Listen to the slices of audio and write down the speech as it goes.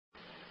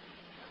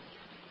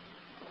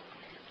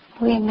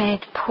We made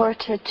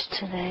portage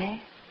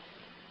today,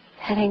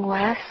 heading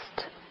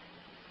west.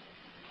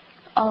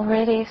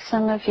 Already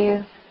some of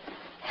you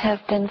have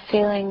been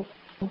feeling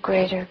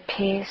greater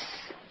peace,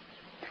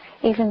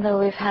 even though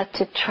we've had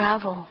to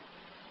travel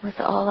with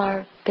all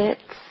our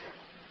bits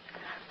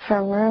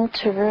from room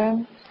to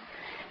room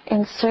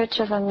in search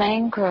of a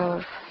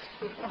mangrove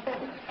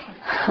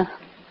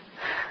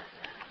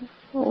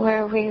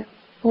where we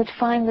would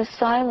find the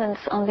silence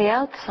on the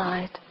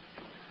outside,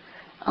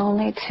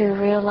 only to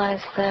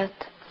realize that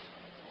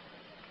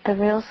the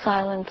real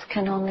silence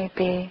can only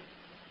be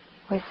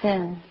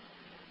within.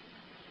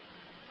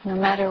 No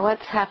matter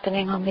what's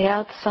happening on the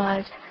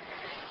outside,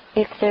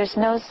 if there's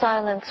no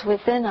silence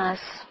within us,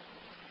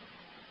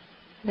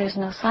 there's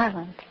no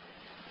silence.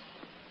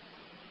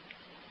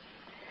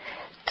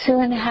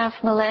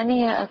 2.5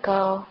 millennia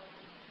ago,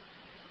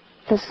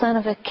 the son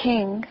of a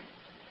king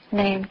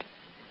named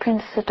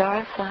Prince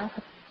Siddhartha,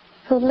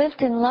 who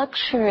lived in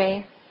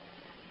luxury,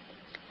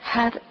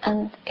 had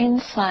an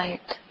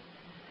insight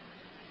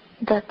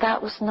that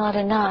that was not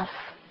enough.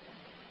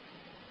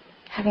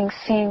 Having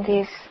seen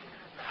these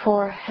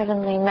 4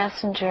 heavenly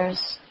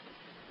messengers,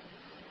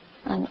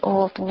 an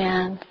old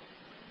man,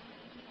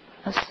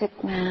 a sick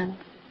man,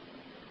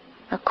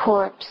 a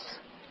corpse,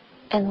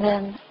 and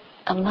then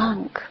a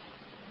monk,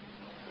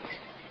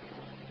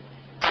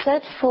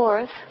 set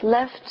forth,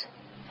 left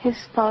his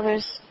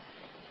father's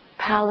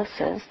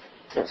palaces,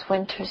 his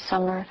winter,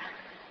 summer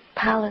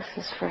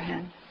palaces for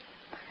him,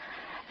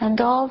 and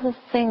all the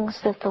things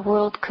that the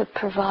world could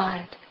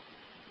provide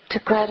to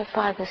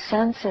gratify the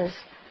senses,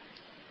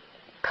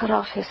 cut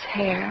off his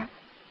hair,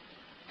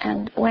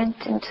 and went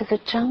into the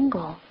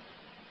jungle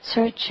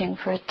searching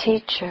for a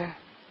teacher,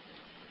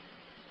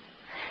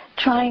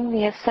 trying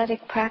the ascetic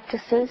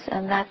practices,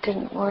 and that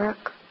didn't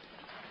work,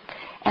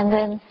 and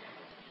then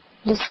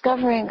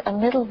discovering a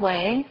middle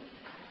way,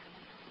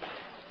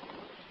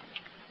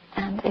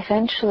 and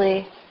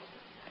eventually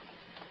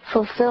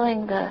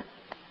fulfilling the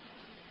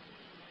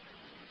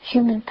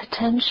human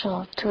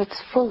potential to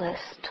its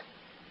fullest,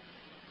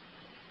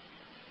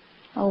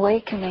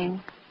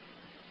 awakening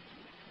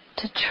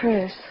to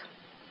truth,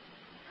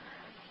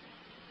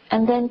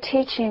 and then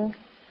teaching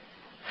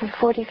for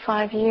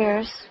 45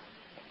 years,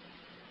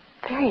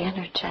 very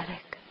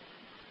energetic,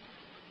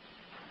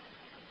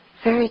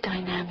 very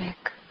dynamic.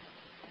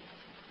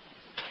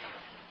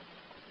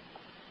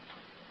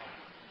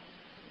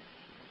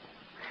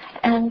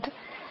 And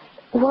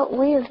what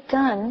we have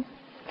done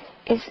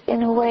is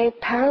in a way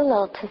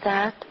parallel to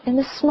that, in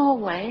a small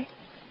way.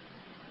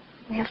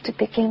 We have to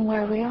begin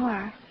where we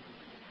are.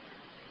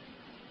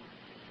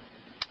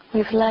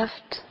 We've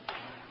left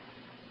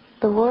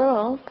the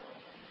world,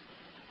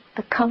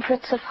 the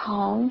comforts of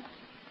home.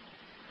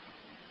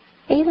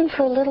 Even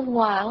for a little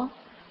while,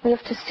 we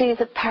have to see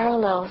the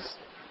parallels.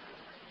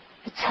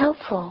 It's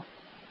helpful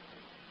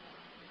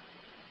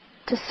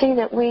to see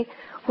that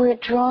we're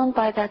drawn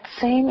by that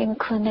same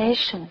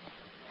inclination.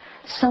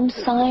 Some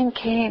sign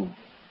came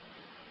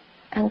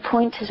and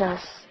pointed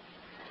us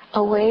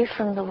away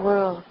from the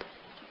world.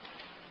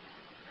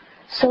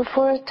 So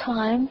for a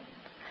time,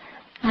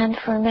 and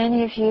for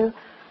many of you,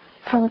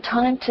 from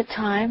time to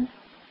time,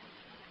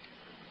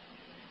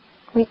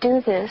 we do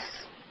this.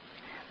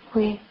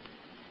 We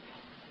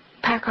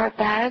pack our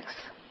bags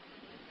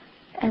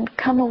and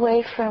come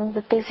away from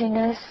the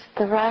busyness,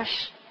 the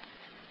rush,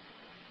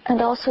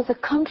 and also the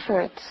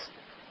comforts,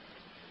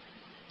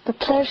 the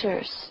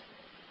pleasures,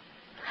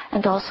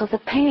 and also the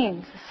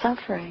pains, the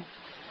suffering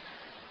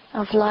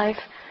of life,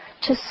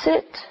 to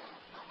sit.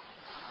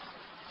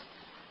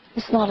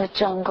 It's not a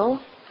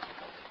jungle,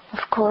 of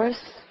course,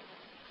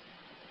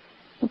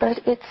 but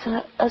it's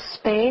a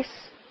space,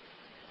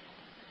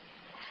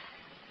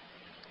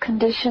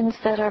 conditions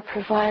that are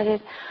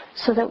provided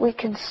so that we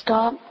can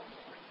stop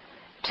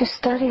to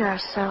study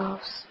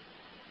ourselves,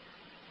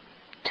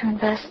 to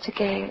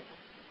investigate,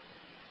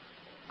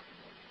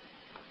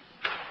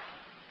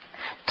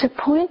 to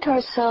point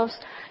ourselves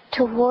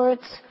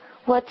towards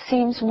what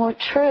seems more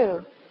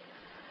true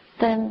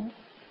than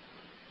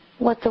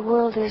what the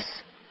world is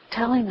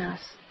telling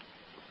us.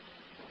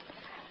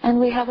 And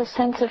we have a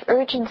sense of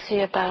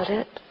urgency about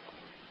it.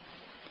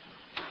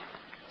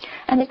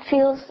 And it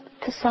feels,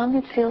 to some,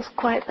 it feels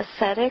quite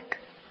ascetic,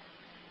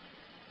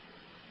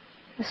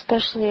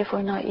 especially if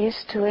we're not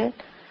used to it,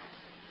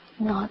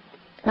 not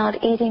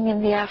eating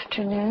in the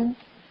afternoon,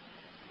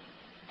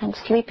 and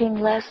sleeping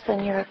less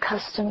than you're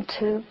accustomed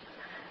to,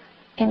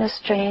 in a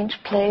strange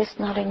place,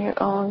 not in your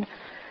own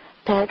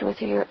bed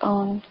with your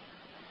own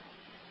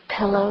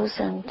pillows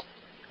and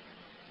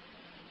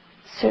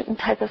certain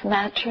type of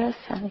mattress,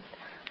 and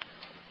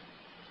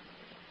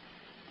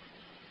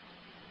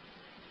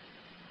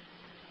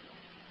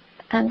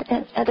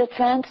at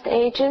advanced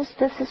ages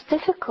this is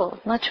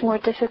difficult, much more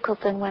difficult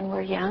than when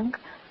we're young,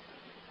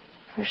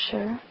 for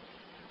sure.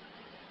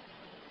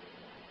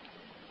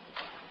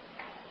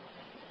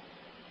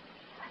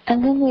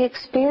 And then we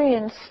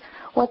experience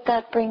what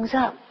that brings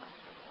up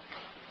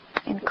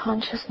in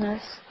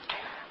consciousness.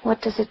 What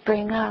does it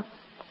bring up?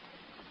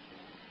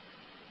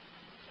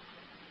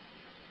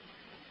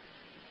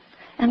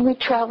 And we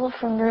travel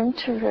from room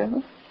to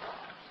room,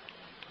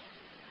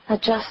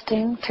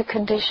 adjusting to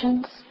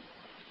conditions.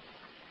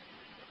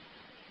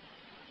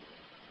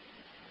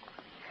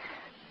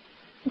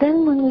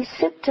 Then when we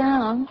sit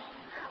down,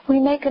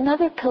 we make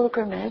another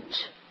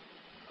pilgrimage.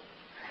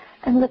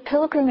 And the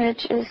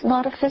pilgrimage is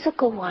not a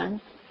physical one.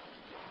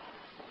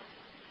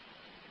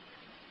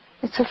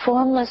 It's a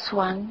formless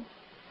one.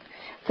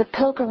 The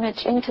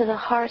pilgrimage into the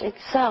heart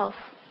itself.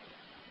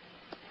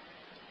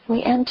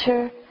 We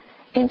enter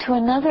into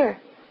another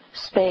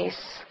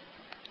space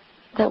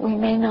that we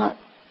may not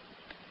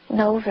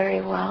know very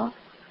well.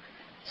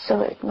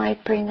 So it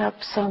might bring up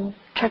some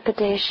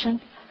trepidation.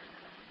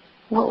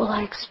 What will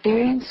I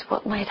experience?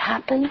 What might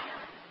happen?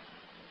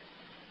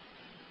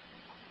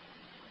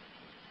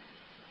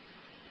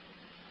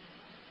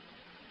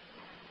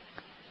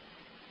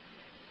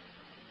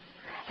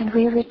 And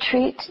we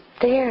retreat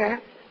there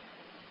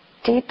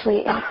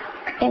deeply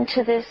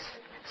into this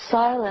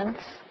silence.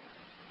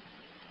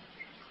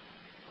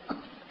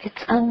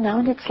 It's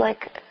unknown. It's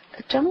like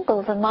a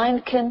jungle. The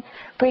mind can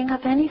bring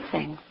up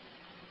anything.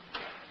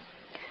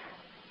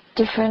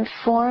 Different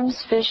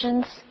forms,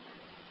 visions,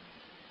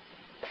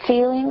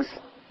 feelings,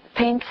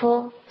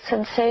 painful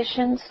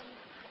sensations,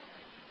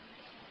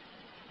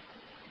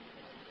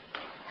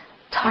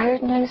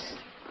 tiredness,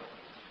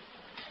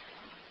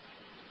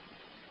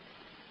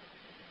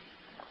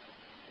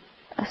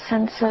 a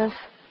sense of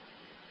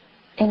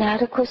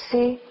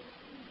inadequacy,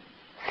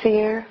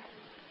 fear,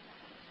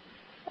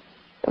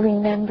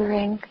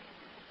 remembering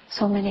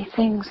so many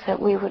things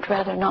that we would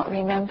rather not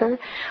remember.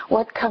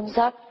 What comes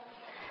up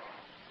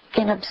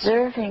in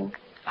observing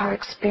our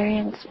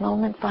experience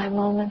moment by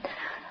moment,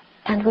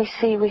 and we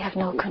see we have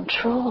no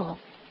control.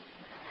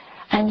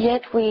 And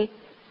yet we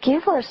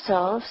give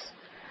ourselves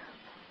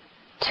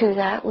to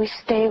that, we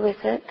stay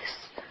with it,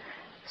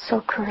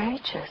 so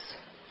courageous.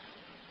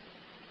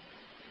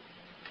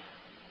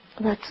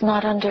 Let's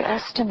not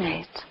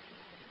underestimate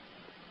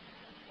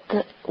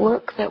the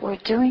work that we're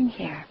doing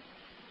here.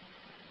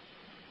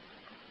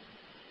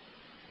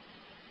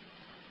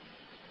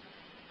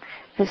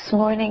 This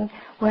morning,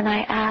 when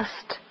I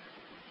asked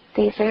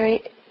the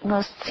very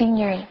most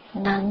senior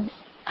nun,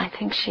 I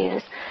think she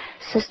is,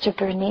 Sister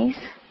Bernice,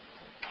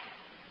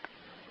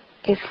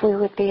 if we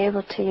would be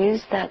able to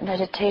use that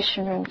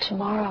meditation room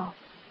tomorrow.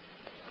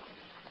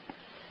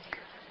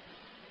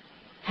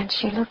 And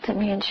she looked at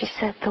me and she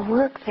said, the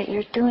work that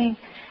you're doing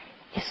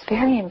is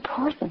very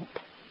important.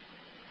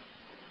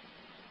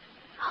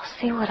 I'll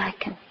see what I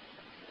can.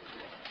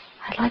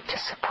 I'd like to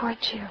support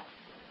you.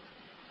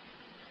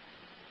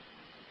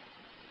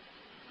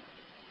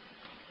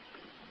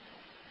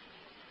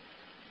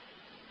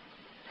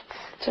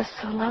 It's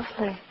just so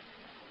lovely.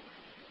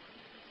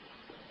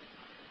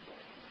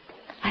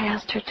 I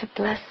asked her to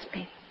bless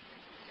me.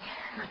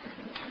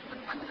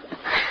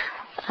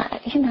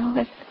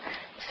 If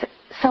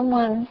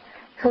someone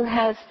who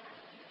has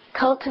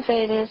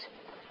cultivated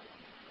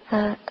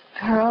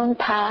her own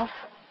path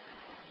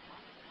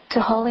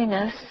to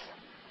holiness,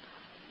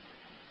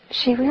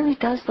 she really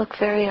does look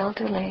very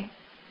elderly.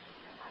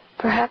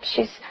 Perhaps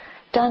she's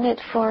done it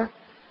for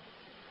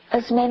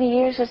as many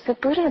years as the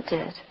Buddha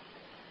did.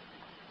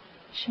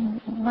 She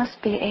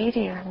must be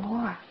 80 or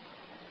more.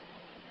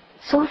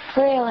 So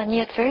frail and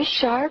yet very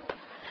sharp,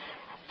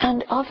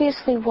 and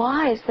obviously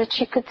wise that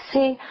she could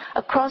see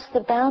across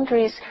the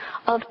boundaries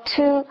of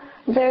two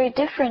very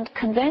different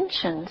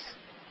conventions.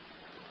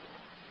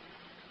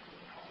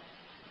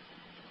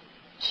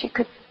 She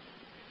could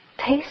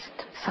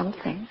taste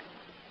something.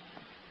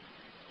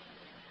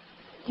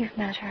 You've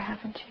met her,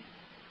 haven't you?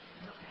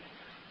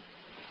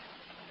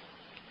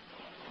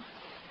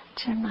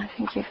 Jim, I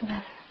think you've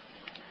met her.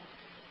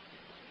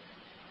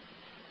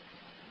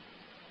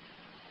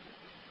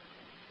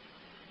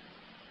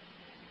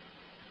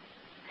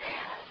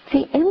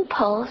 The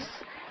impulse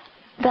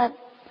that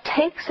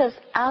takes us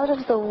out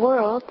of the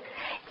world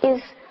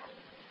is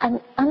an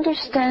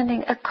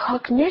understanding, a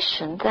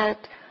cognition that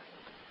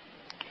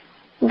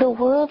the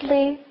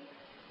worldly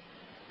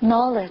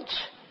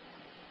knowledge,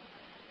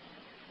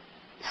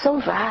 so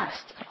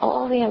vast,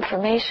 all the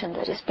information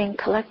that is being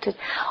collected,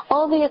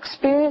 all the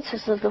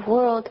experiences of the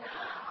world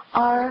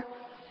are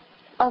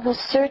of a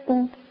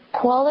certain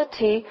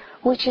quality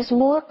which is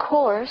more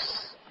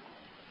coarse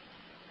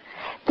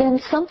than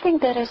something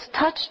that has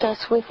touched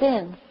us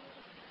within.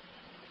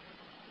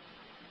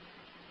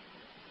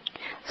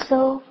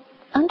 So,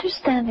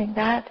 understanding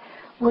that,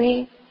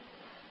 we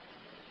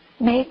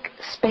make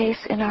space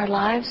in our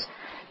lives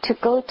to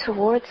go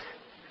towards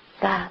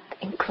that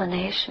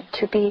inclination,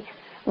 to be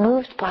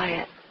moved by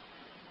it.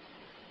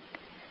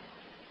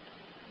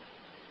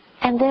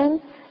 And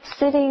then,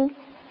 sitting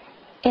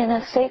in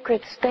a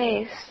sacred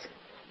space,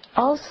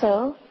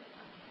 also,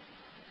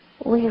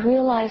 we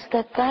realize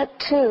that that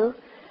too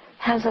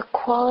has a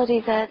quality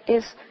that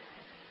is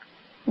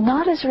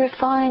not as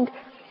refined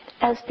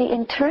as the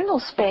internal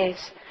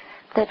space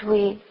that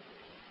we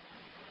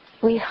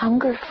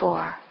hunger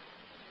for,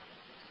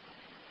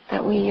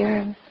 that we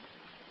yearn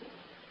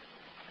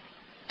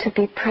to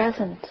be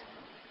present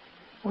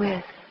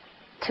with.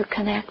 to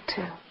connect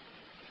to.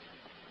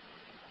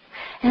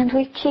 And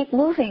we keep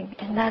moving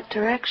in that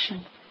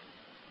direction.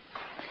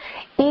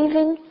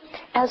 Even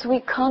as we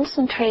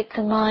concentrate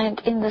the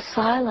mind in the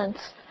silence,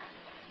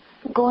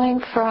 going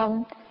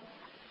from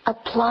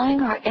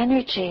applying our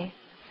energy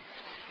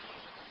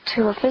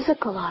to a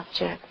physical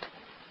object,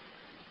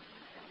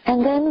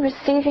 and then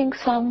receiving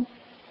some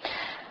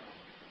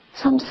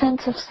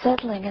sense of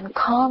settling and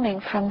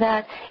calming from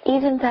that.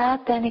 Even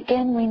that, then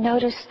again, we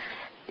notice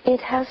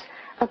it has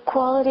a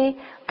quality,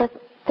 but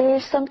there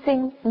is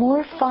something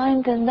more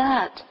fine than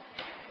that.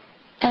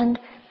 And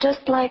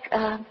just like,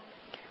 the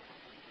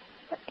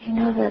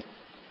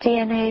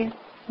DNA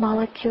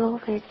molecule,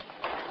 it's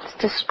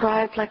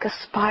described like a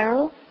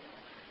spiral.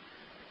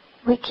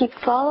 We keep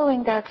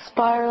following that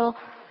spiral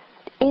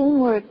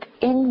inward,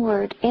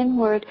 inward,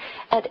 inward.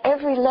 At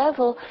every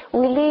level,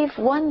 we leave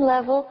one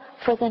level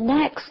for the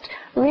next,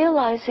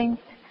 realizing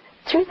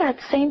through that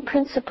same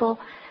principle,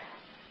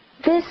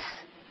 this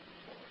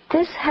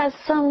has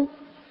some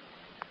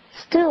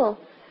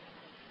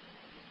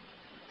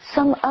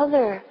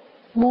other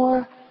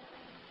more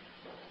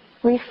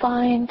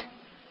refined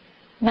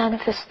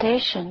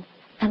manifestation,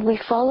 and we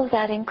follow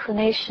that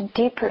inclination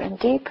deeper and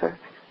deeper,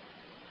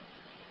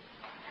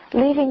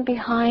 leaving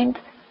behind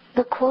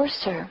the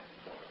coarser.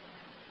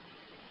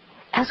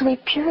 As we're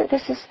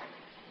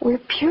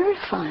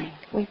purifying.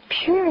 We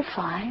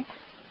purify,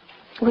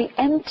 we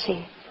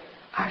empty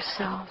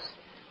ourselves.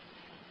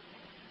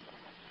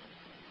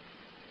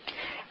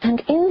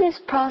 And in this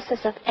process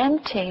of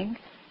emptying,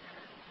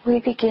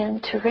 we begin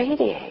to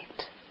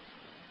radiate.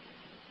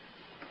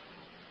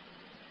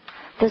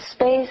 The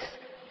space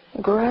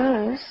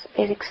grows,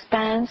 it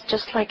expands,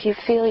 just like you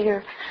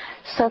feel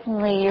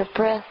suddenly your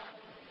breath,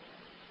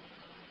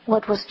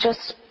 what was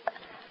just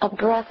a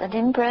breath, an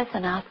in-breath,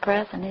 an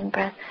out-breath, an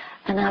in-breath,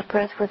 an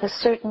out-breath with a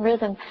certain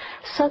rhythm.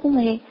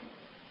 Suddenly,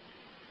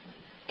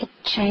 it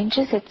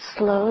changes, it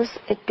slows,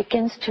 it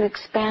begins to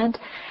expand,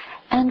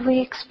 and we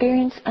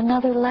experience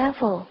another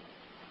level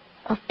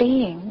of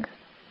being,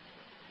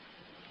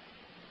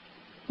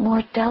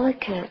 more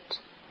delicate,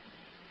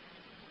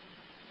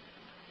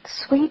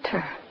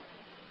 sweeter,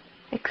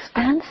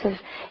 expansive.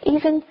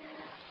 Even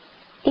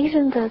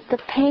the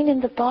pain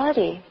in the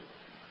body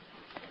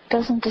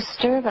doesn't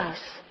disturb us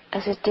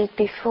as it did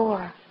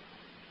before.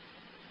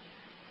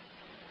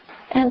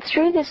 And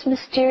through this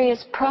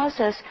mysterious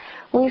process,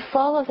 we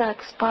follow that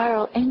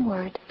spiral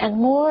inward, and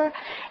more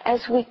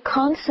as we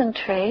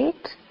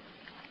concentrate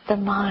the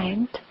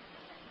mind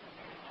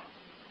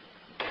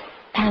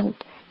and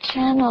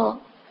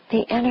channel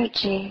the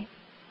energy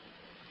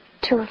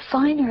to a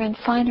finer and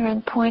finer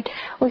end point,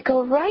 we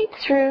go right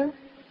through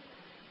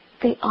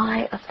the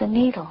eye of the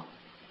needle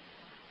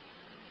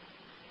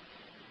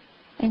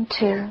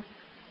into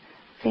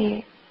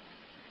the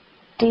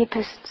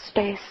deepest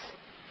space,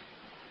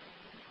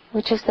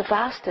 which is the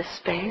vastest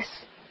space.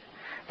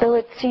 Though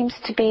it seems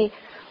to be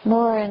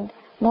more and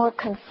more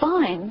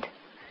confined,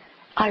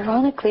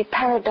 ironically,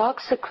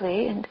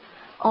 paradoxically, and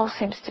all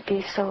seems to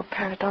be so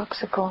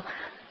paradoxical,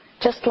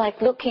 just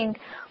like looking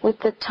with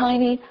the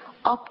tiny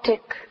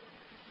optic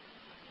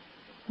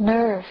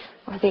nerve,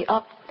 or the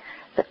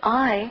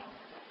eye,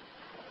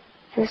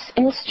 this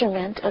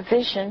instrument of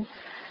vision,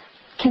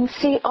 can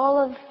see all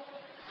of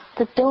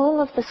the dome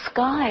of the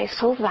sky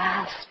so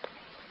vast.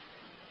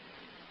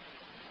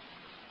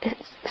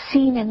 It's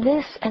seen in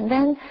this, and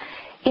then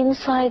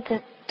inside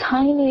the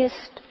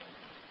tiniest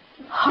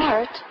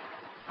heart,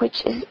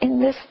 which is in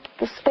the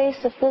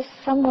space of this,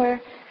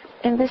 somewhere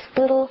in this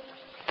little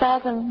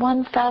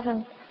 1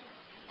 fathom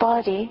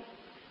body,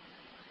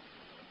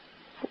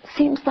 it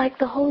seems like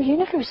the whole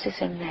universe is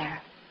in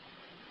there.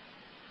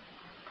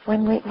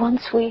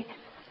 Once we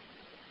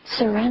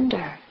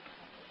surrender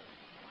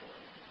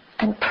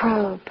and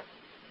probe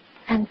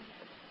and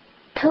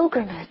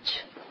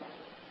pilgrimage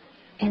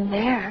in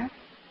there,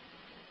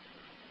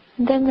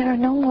 then there are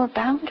no more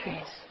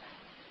boundaries.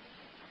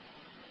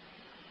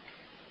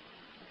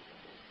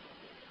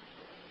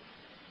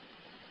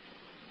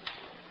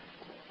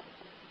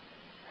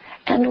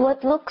 And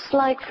what looks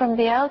like from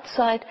the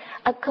outside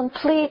a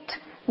complete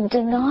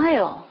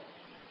denial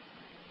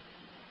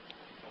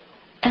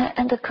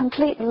and a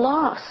complete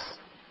loss,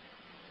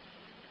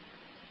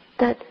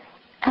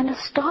 and a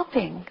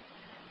stopping.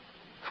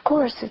 Of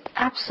course, it's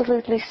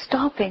absolutely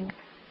stopping.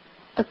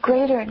 A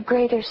greater and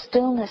greater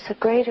stillness, a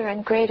greater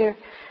and greater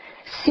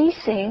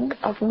ceasing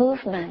of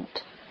movement,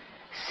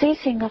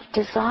 ceasing of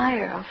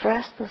desire, of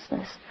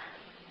restlessness,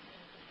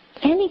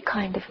 any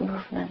kind of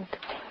movement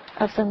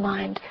of the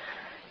mind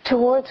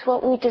towards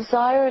what we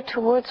desire,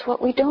 towards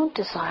what we don't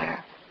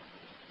desire,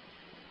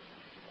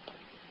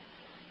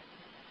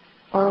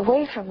 or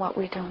away from what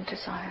we don't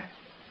desire.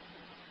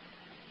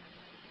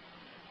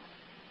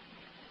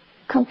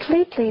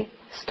 Completely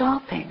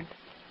stopping.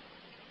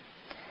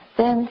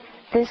 Then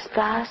this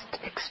vast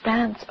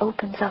expanse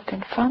opens up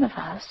in front of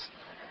us,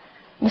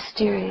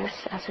 mysterious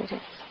as it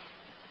is.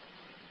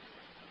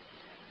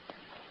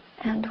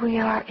 And we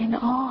are in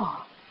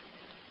awe.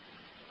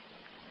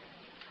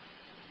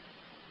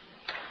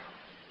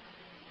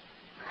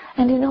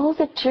 And in all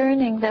the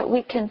journeying that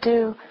we can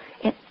do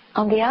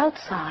on the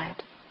outside,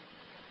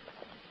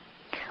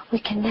 we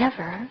can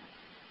never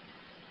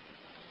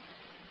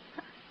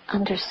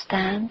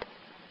understand,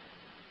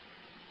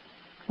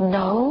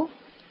 know,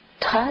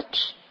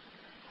 touch,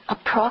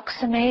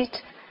 approximate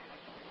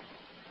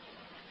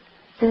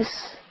this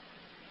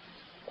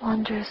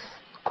wondrous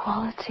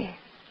quality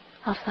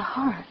of the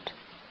heart,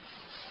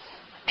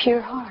 pure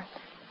heart.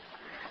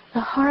 The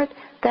heart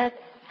that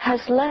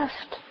has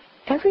left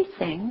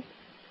everything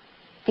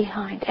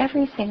behind,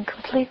 everything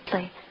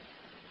completely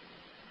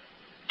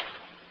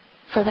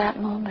for that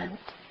moment.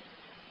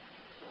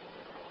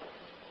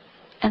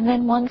 And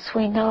then once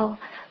we know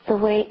the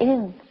way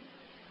in,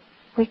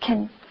 we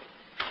can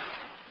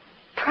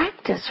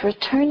practice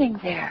returning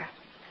there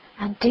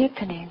and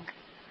deepening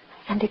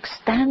and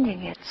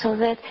expanding it so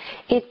that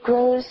it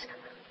grows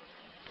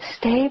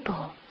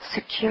stable,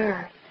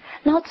 secure.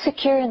 Not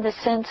secure in the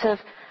sense of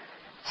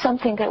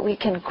something that we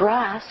can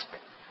grasp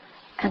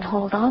and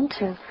hold on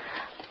to,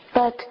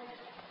 but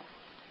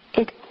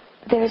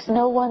there's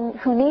no one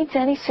who needs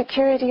any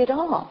security at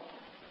all.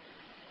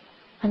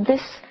 And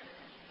this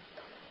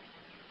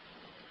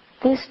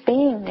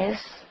beingness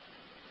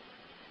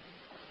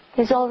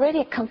is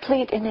already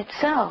complete in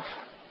itself.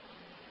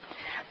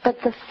 But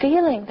the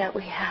feeling that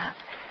we have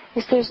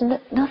is there's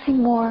nothing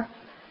more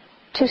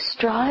to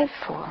strive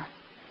for.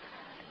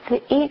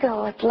 The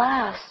ego at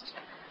last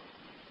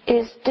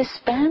is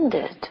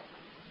disbanded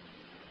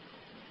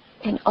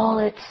in all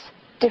its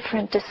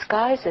different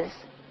disguises.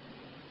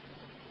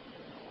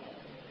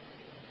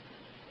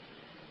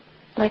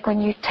 Like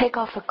when you take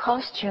off a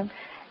costume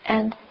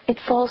and it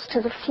falls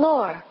to the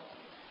floor.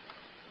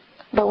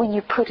 But when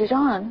you put it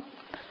on,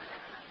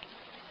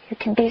 you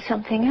can be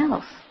something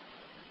else.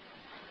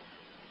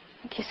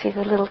 Like you see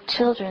the little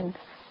children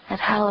at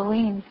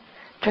Halloween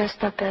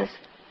dressed up as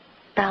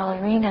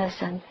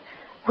ballerinas and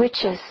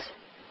witches.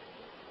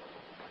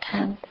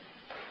 And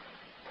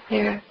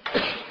they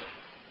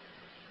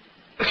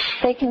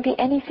can be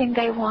anything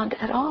they want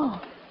at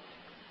all.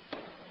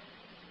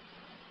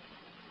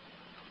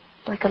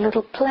 Like a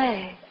little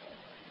play.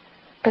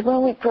 But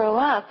when we grow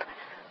up,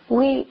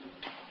 we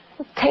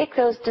take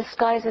those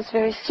disguises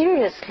very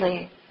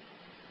seriously.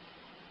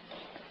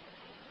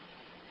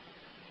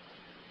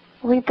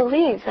 We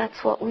believe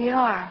that's what we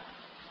are.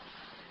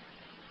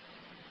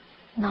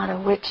 Not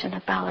a witch and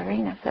a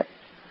ballerina, but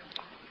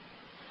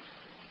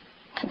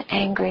an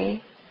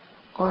angry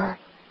or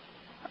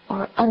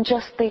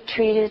unjustly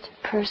treated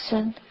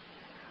person,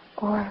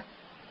 or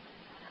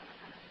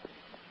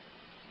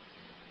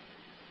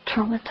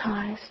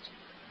traumatized,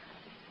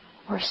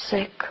 or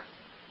sick,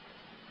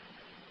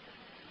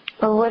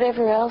 or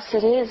whatever else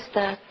it is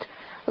that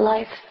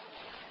life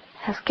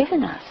has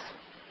given us.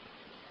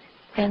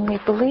 And we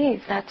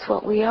believe that's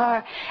what we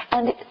are.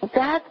 And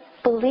that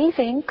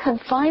believing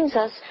confines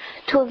us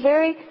to a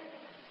very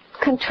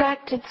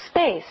contracted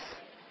space,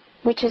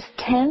 which is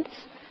tense,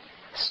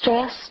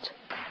 stressed,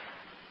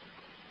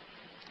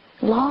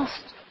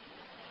 lost,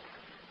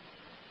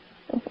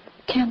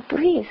 can't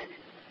breathe,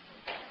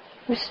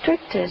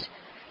 restricted,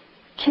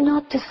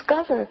 cannot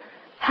discover.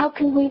 How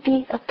can we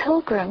be a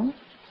pilgrim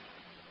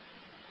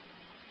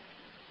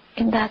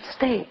in that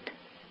state?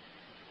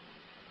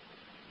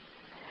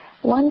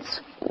 Once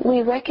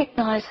we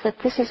recognize that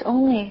this is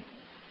only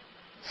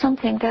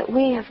something that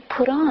we have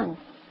put on,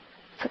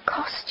 it's a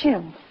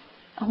costume,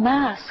 a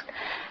mask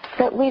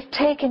that we've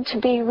taken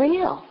to be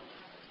real,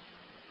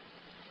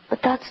 but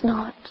that's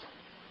not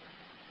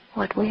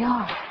what we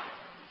are.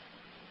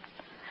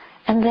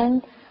 And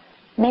then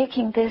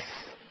making this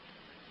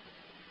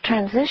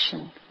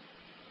transition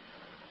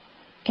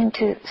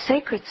into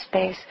sacred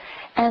space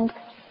and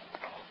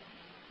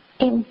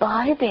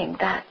imbibing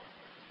that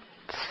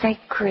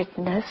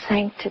sacredness,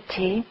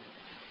 sanctity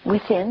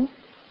within,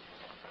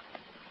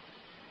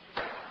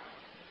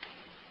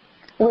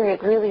 where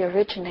it really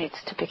originates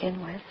to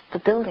begin with. The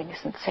building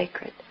isn't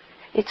sacred.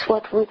 It's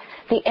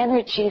the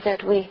energy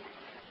that we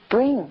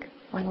bring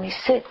when we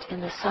sit in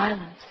the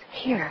silence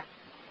here.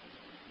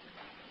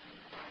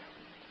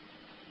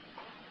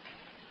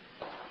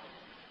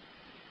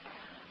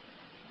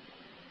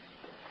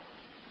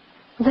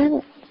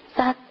 Then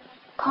that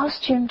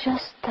costume,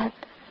 just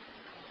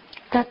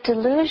that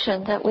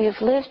delusion that we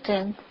have lived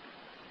in,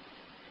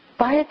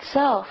 by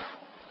itself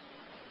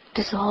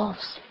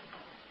dissolves.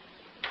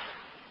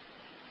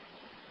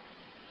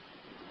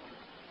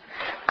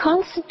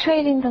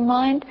 Concentrating the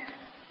mind,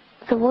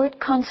 the word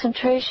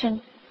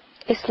concentration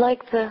is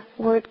like the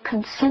word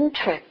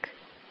concentric.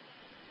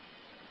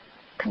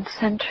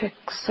 Concentric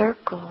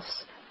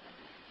circles,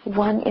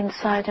 one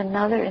inside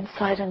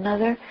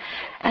another,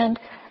 and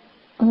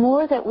the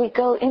more that we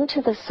go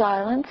into the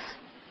silence,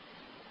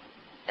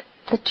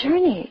 the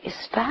journey is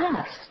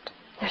fast.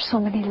 There's so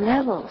many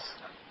levels.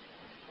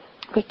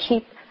 We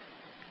keep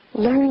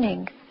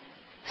learning,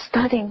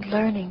 studying,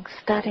 learning,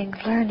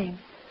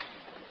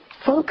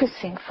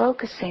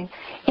 focusing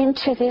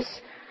into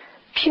this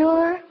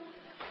pure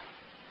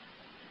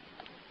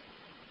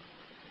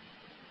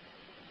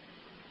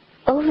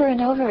over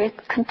and over, it's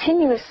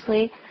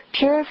continuously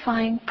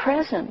purifying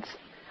presence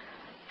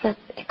that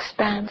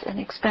expands and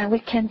expands. We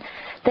can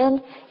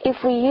then,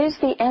 if we use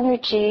the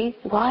energy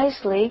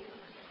wisely,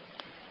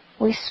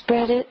 we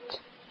spread it,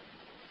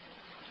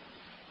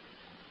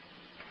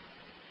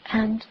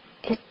 and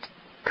it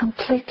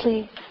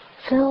completely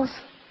fills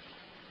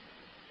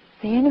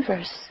the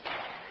universe.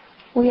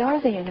 We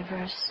are the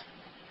universe.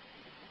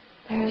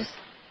 There's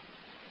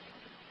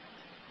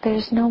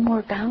no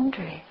more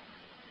boundary.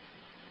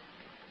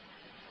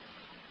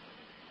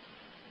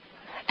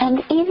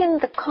 And even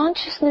the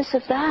consciousness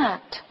of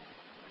that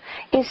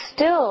is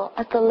still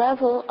at the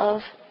level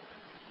of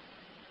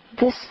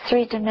this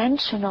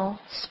three-dimensional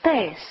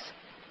space.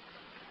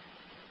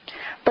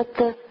 But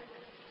the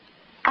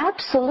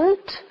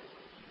absolute,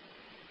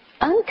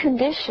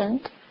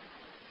 unconditioned,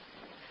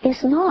 is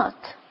not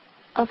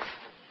of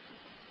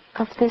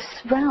this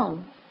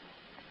realm.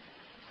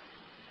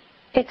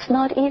 It's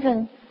not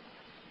even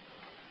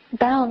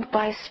bound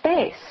by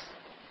space.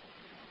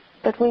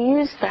 But we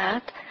use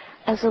that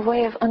as a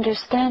way of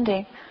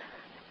understanding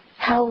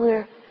how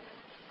we're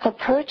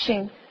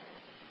approaching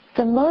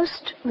the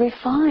most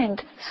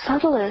refined,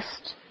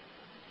 subtlest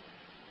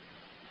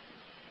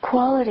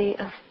quality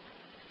of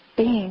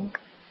being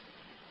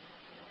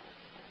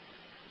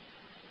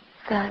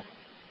that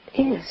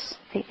is,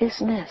 the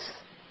isness.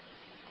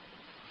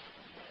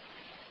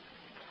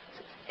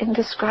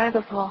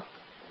 Indescribable,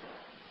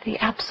 the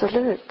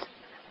absolute.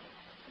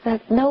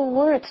 That no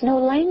words, no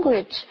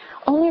language,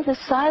 only the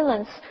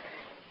silence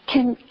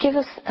can give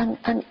us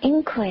an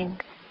inkling,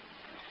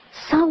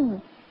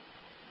 some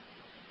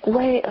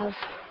way of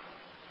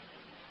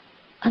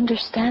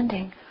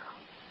understanding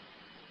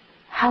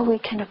how we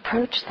can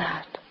approach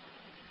that.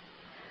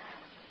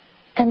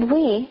 And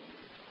we,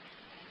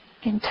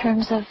 in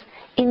terms of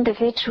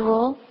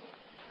individual,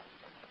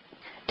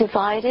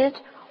 divided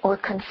or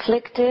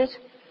conflicted,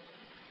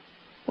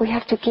 we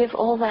have to give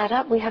all that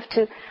up. We have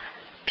to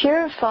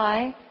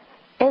purify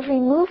every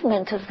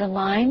movement of the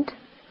mind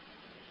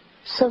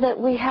so that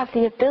we have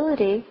the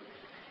ability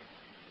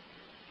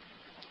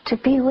to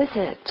be with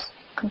it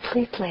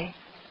completely,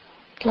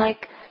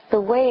 like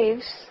the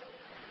waves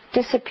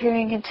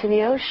disappearing into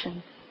the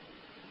ocean.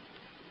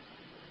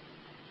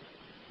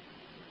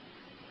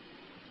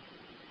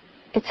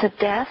 It's a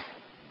death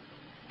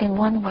in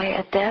one way,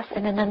 a death,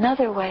 and in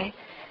another way,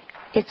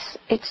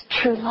 it's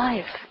true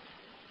life.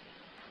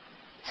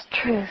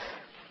 It's truth.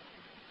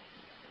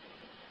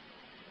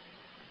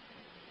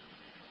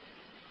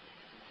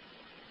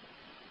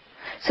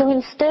 So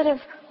instead of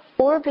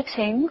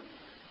orbiting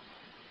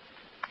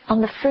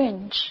on the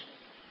fringe,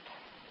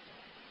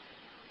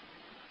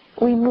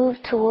 we move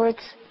towards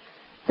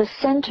the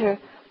center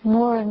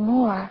more and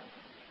more.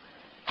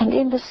 And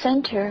in the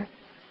center,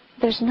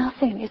 there's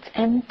nothing. It's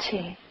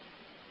empty.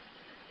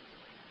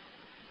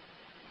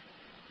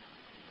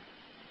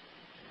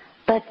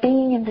 But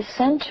being in the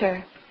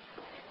center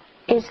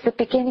is the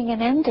beginning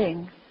and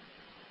ending.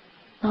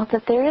 Not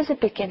that there is a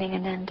beginning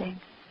and ending.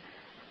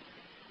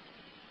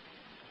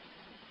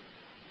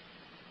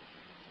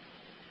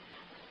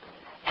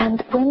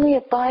 And when we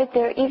abide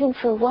there, even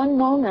for one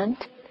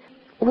moment,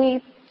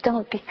 we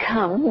don't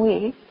become,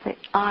 the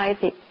I,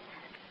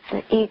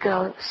 the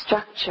ego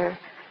structure,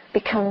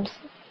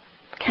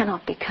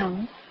 cannot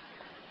become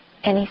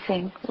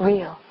anything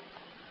real.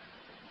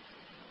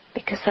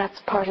 Because that's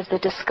part of the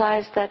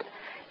disguise that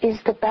is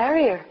the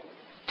barrier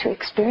to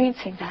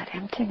experiencing that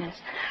emptiness.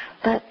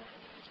 But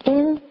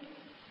in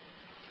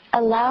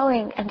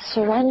allowing and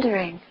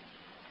surrendering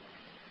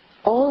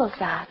all of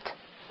that,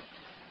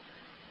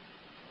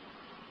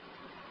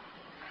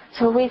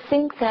 so we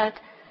think that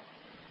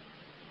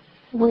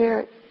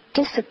we're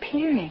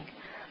disappearing,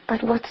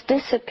 but what's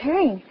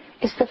disappearing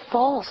is the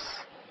false.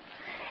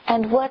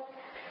 And what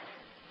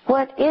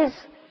is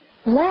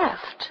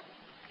left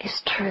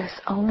is truth,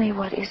 only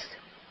what is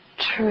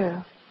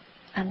true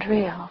and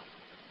real.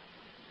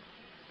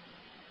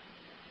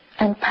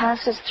 And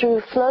passes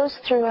through, flows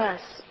through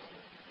us.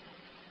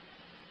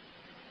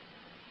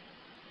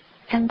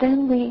 And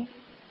then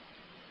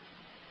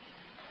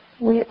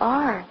we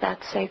are that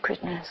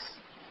sacredness.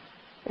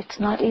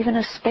 It's not even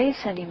a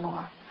space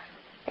anymore.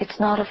 It's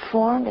not a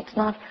form, it's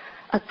not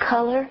a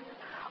color,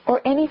 or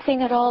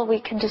anything at all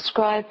we can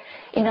describe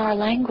in our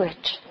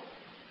language.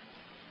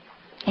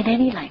 In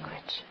any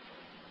language.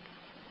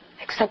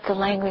 Except the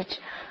language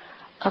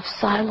of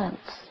silence.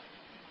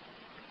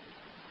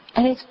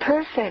 And it's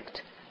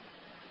perfect.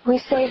 We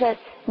say that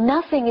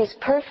nothing is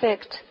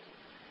perfect.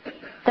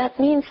 That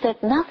means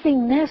that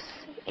nothingness,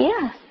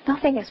 yes,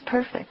 nothing is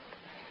perfect.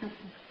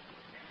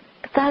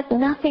 But that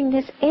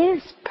nothingness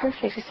is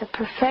perfect. It's a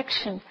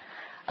perfection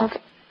of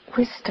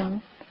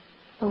wisdom,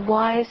 the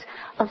wise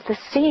of the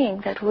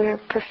seeing that we're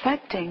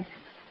perfecting.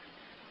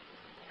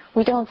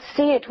 We don't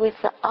see it with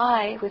the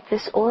eye, with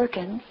this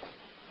organ,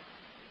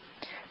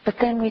 but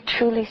then we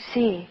truly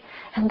see.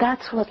 And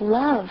that's what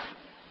love,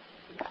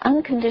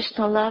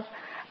 unconditional love,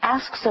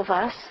 asks of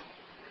us,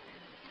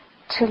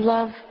 to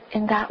love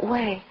in that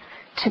way,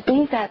 to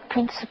be that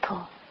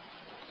principle.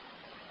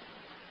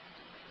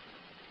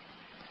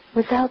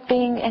 without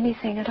being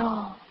anything at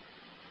all.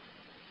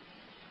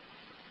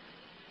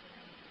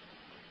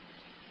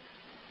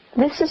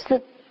 This is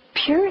the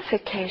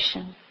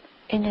purification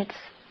in its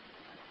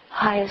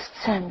highest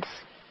sense.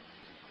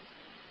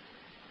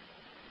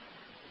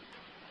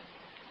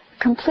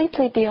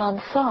 Completely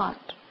beyond thought.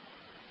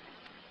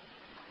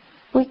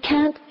 We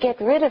can't get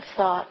rid of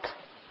thought.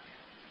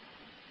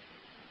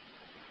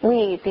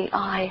 We, the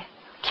I,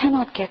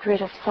 cannot get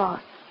rid of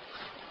thought.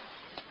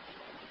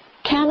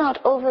 Cannot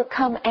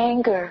overcome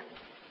anger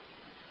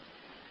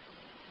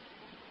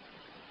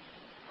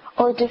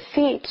or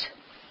defeat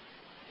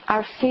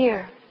our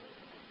fear.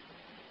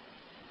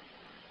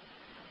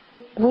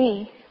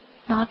 We,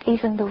 not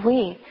even the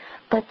we,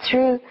 but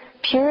through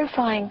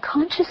purifying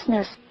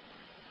consciousness,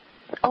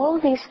 all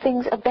these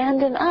things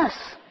abandon us,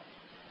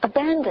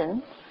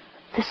 abandon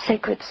the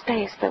sacred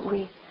space that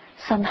we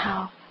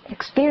somehow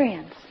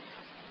experience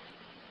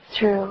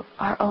through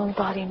our own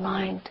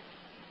body-mind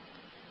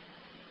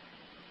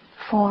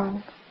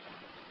form,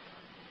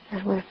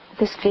 that with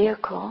this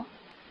vehicle,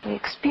 we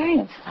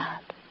experience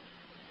that.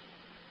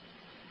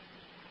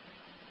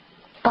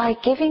 By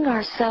giving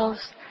ourselves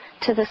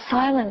to the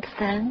silence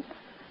then,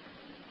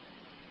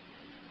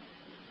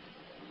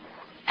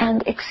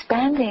 and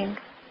expanding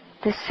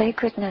the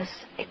sacredness,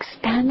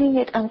 expanding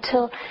it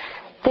until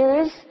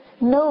there is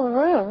no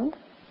room,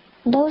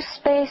 no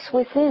space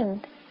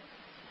within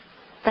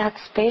that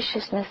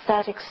spaciousness,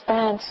 that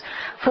expanse,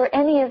 for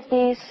any of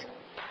these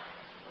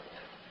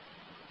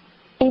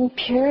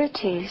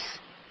impurities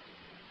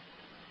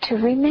to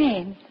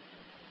remain.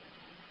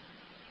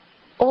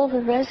 All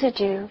the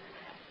residue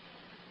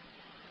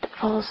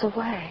falls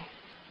away.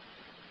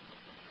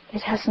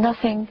 It has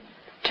nothing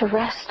to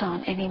rest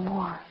on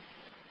anymore.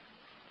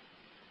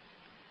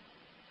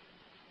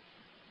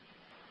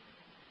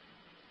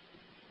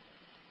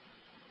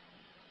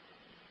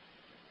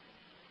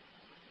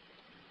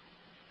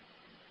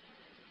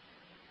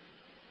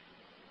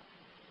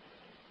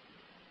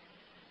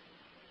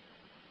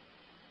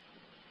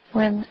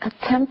 When a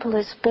temple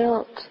is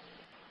built,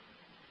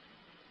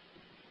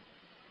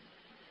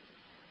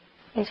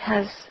 it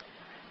has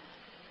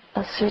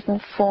a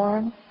certain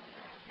form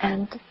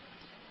and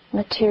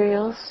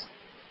materials,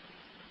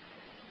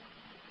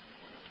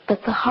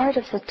 but the heart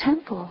of the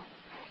temple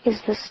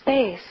is the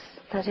space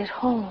that it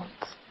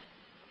holds.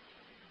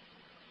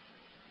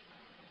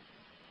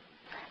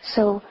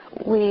 So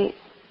we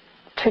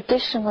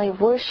traditionally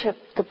worship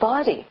the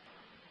body,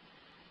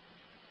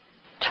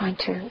 trying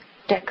to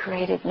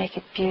decorate it, make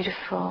it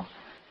beautiful,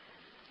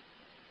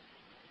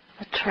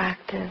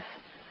 attractive.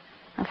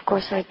 Of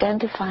course,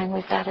 identifying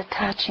with that,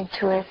 attaching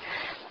to it,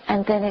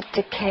 and then it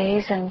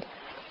decays and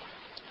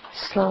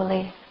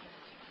slowly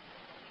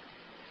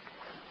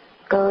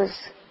goes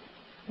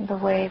the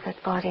way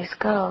that bodies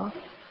go,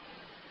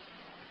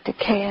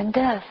 decay and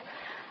death.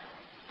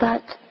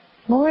 But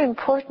more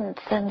important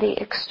than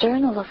the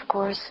external, of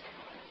course,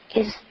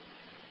 is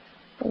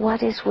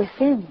what is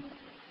within.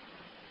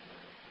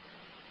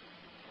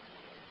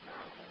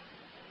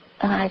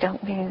 And I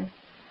don't mean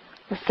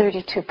the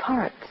 32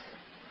 parts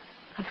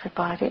of the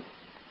body.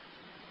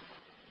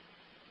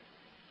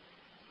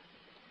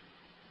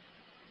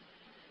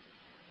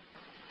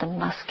 The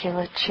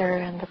musculature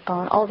and the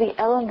bone, all the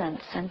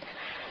elements and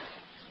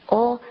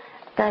all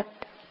that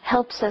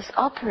helps us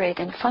operate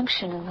and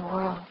function in the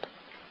world.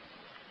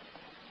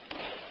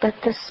 But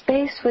the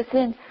space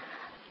within,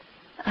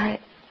 I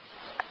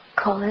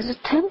call it a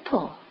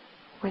temple,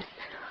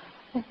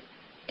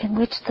 in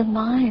which the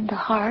mind, the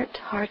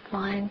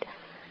heart-mind,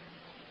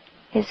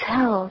 is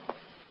held.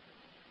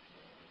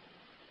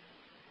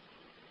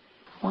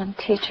 One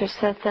teacher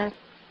said that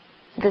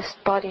this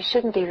body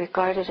shouldn't be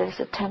regarded as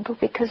a temple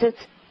because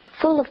it's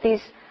full of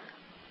these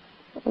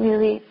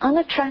really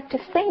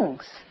unattractive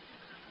things.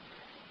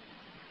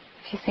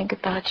 If you think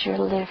about your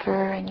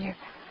liver and your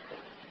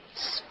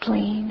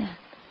spleen, and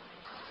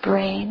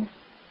brain,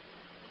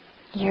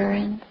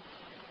 urine,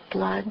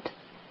 blood,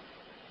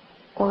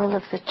 oil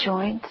of the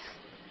joints,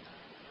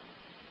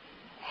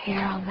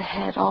 hair on the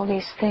head, all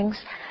these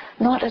things,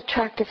 not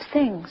attractive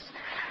things.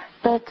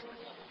 But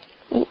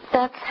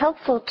that's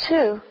helpful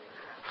too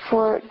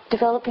for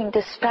developing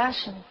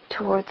dispassion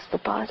towards the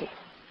body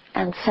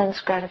and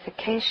sense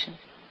gratification.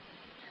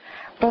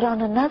 But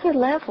on another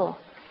level,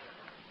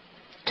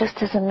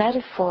 just as a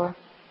metaphor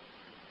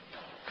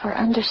for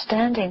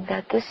understanding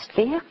that this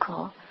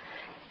vehicle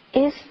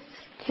is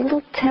a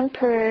little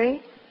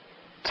temporary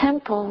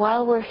temple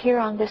while we're here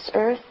on this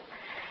earth,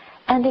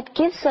 and it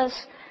gives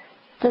us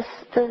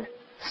the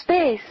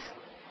space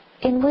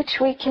in which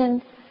we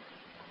can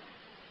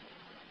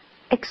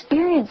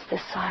experience the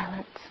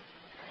silence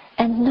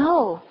and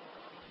know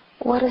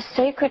what a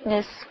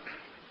sacredness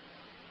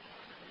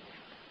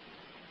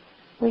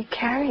we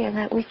carry and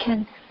that we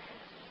can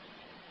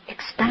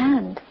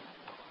expand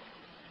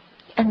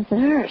and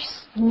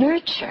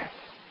nurture.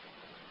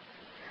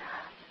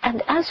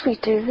 And as we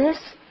do this,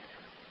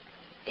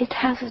 it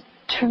has a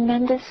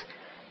tremendous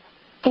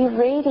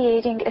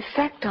irradiating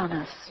effect on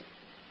us.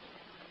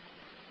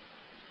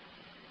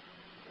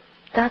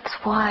 That's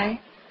why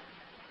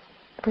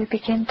we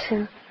begin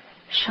to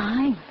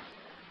shine.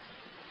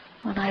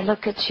 When I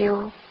look at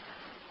you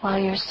while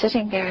you're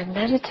sitting there and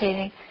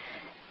meditating,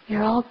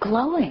 you're all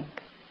glowing.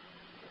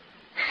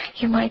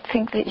 You might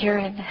think that you're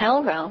in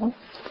hell realm.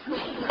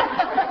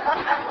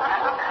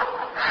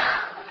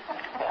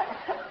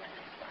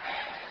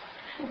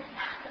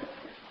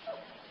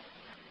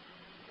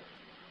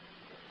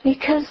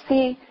 Because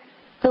the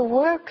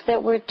work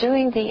that we're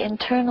doing, the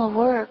internal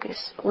work,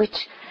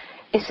 which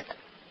is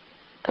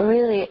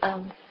really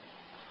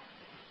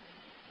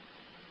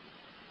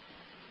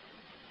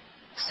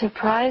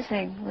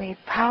surprisingly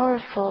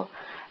powerful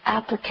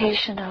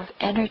application of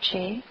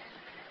energy,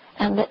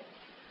 and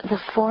the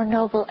Four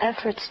Noble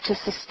Efforts to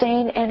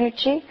sustain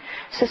energy,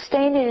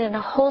 sustain it in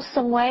a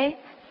wholesome way,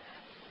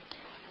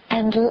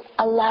 and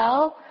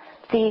allow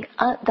the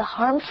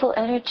harmful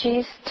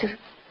energies to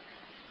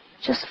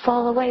just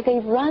fall away. They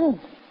run.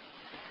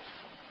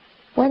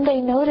 When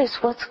they notice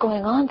what's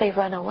going on, they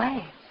run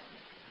away.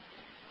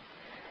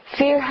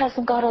 Fear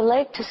hasn't got a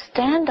leg to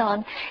stand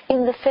on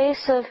in the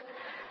face of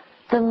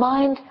the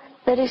mind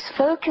that is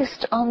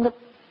focused on the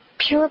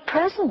pure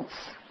presence.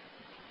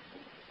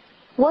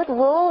 What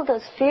role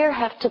does fear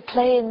have to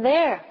play in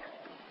there?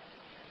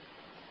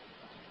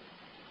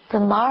 The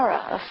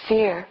Mara of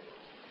fear,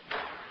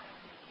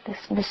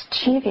 this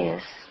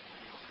mischievous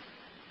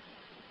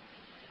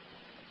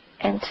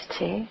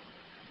entity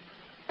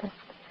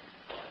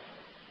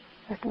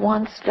that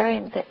wants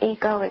the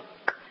egoic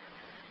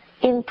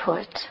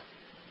input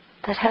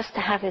that has to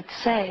have its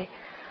say,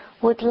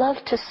 would love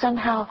to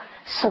somehow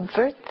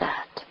subvert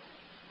that,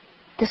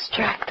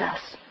 distract us.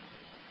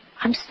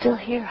 I'm still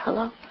here,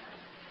 hello?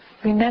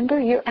 Remember,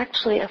 you're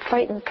actually a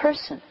frightened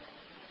person.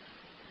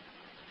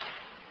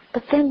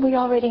 But then we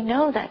already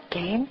know that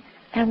game,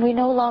 and we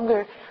no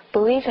longer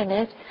believe in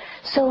it,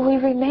 so we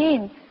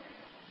remain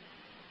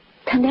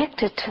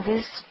connected to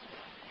this.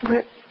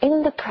 We're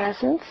in the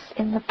presence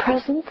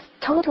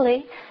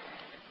totally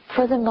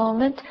for the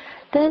moment.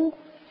 Then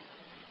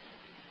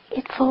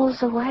it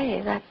falls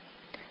away, that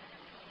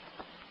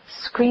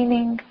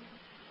screaming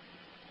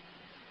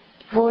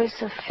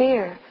voice of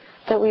fear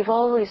that we've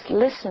always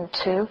listened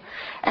to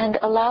and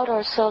allowed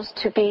ourselves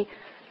to be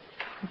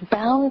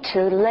bound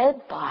to,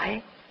 led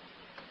by.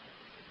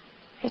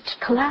 It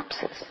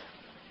collapses.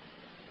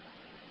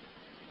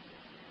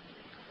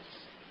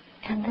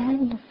 And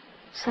then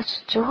such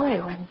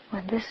joy when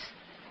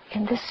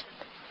in this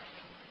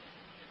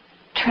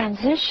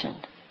transition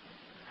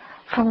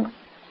from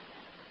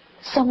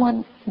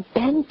someone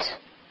bent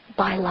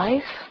by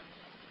life,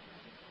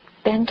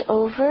 bent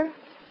over.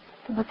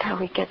 Look how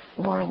we get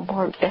more and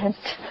more bent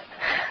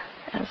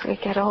as we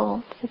get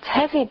old. It's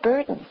heavy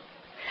burden.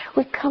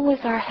 We come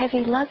with our heavy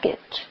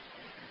luggage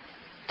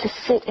to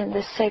sit in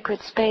this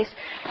sacred space,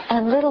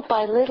 and little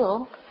by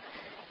little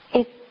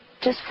it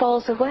just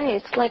falls away.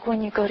 It's like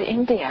when you go to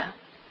India.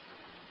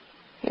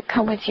 You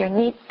come with your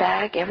neat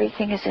bag,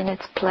 everything is in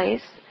its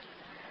place,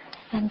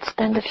 and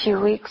spend a few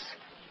weeks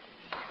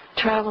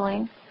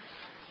traveling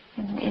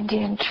in an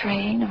Indian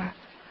train or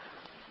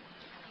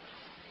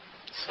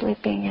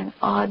sleeping in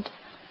odd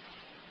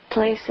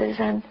places,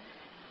 and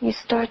you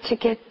start to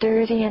get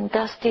dirty and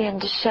dusty and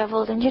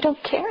disheveled, and you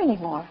don't care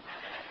anymore.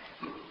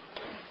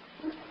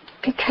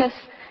 Because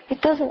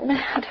it doesn't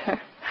matter.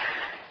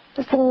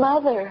 The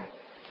mother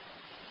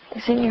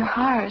is in your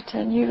heart,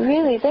 and you're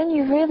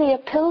really a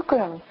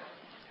pilgrim.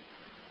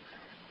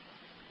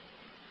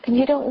 And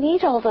you don't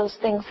need all those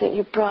things that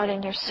you brought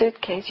in your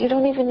suitcase. You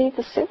don't even need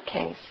the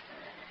suitcase.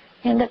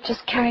 You end up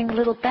just carrying a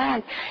little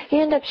bag.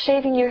 You end up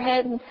shaving your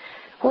head and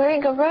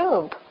wearing a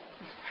robe.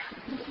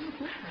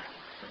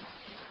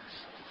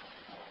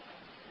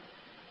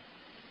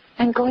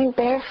 And going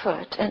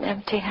barefoot and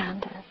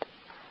empty-handed.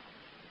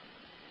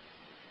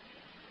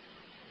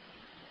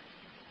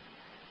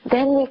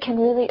 Then we can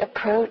really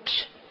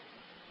approach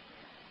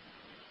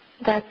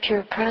that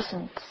pure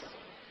presence.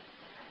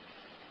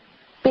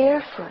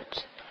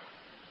 Barefoot.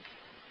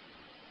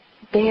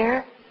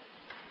 Bare,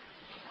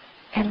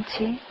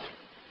 empty.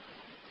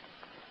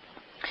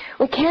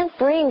 We can't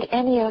bring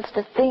any of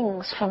the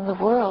things from the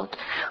world.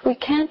 We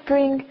can't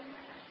bring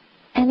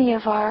any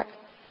of our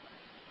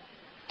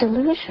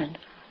delusion,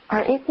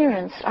 our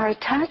ignorance, our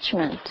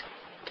attachment,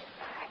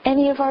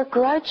 any of our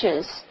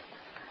grudges,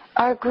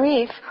 our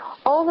grief,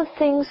 all the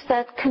things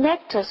that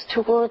connect us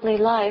to worldly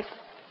life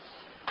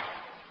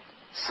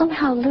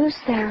somehow lose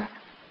their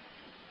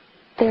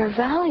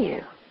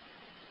value.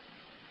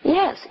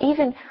 Yes,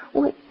 even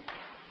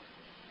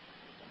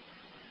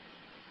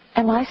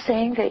am I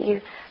saying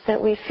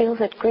that we feel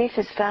that grief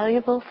is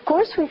valuable? Of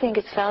course we think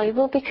it's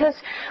valuable, because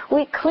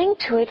we cling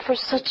to it for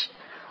such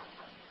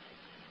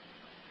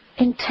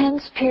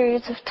intense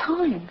periods of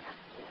time.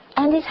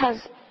 And it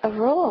has a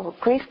role.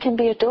 Grief can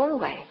be a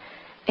doorway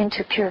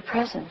into pure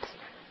presence.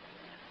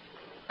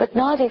 But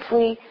not if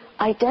we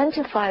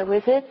identify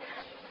with it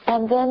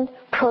and then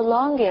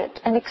prolong it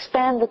and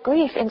expand the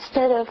grief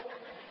instead of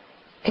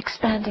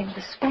expanding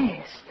the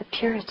space, the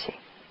purity.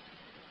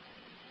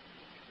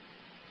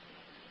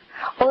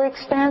 or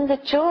expand the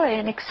joy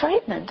and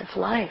excitement of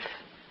life.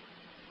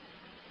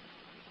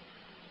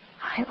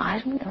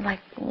 I don't, like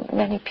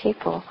many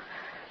people,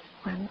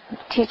 when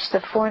teach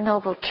the Four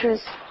Noble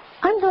Truths,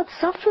 I'm not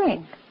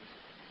suffering.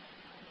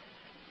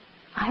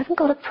 I haven't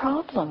got a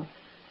problem.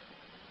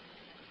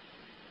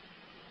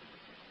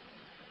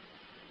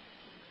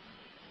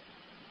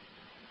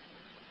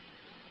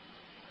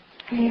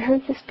 Have you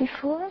heard this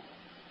before?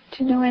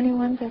 Do you know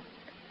anyone that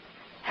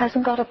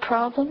hasn't got a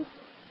problem?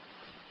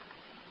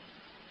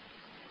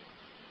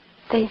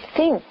 They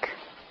think,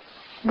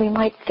 we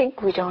might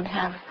think we don't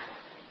have.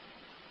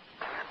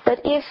 But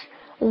if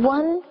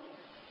one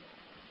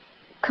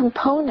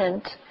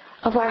component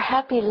of our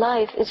happy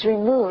life is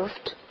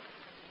removed,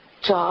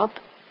 job,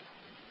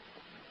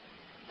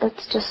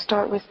 let's just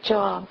start with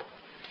job.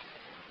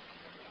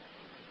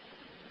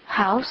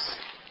 House,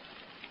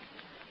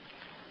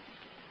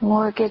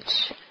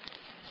 mortgage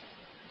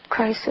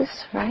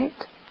crisis, right?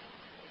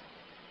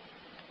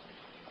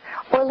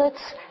 Or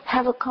let's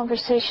have a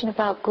conversation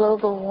about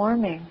global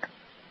warming.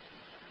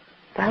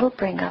 That'll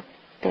bring up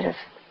a bit of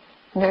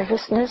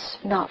nervousness,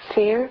 not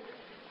fear.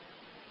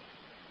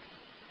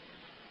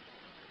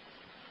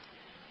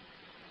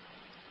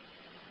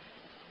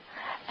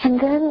 And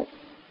then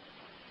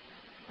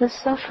the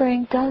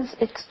suffering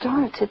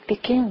it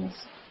begins.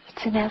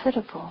 It's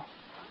inevitable.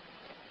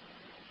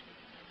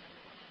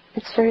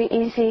 It's very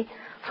easy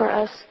for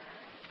us,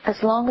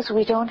 as long as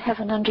we don't have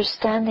an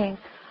understanding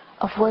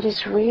of what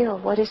is real,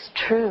 what is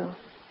true,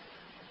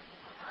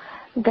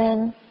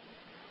 then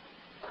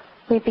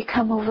we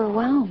become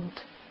overwhelmed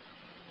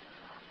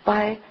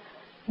by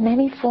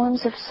many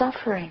forms of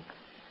suffering.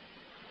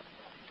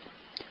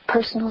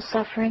 Personal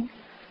suffering,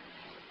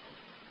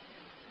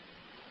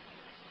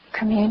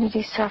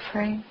 community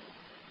suffering,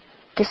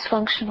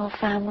 dysfunctional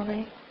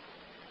family,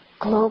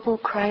 global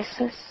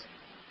crisis.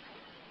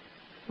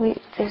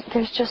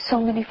 There's just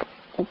so many.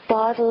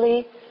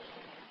 Bodily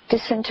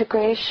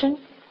disintegration,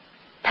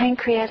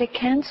 pancreatic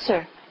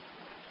cancer.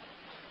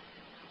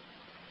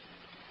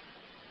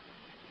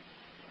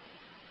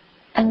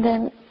 And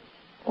then,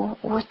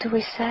 what do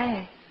we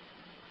say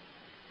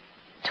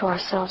to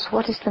ourselves?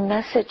 What is the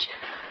message?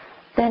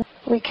 Then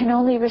we can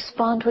only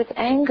respond with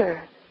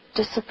anger,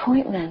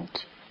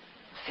 disappointment,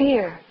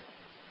 fear,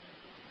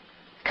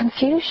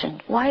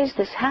 confusion. Why is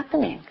this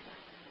happening?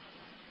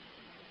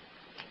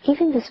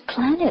 Even this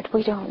planet,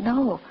 we don't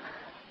know.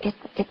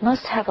 It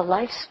must have a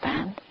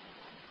lifespan.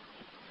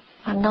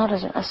 I'm not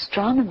an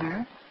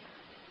astronomer,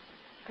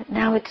 but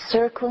now it's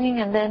circling,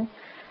 and then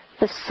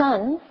the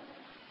sun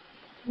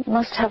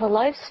must have a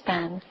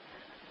lifespan.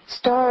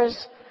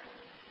 Stars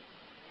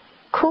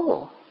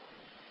cool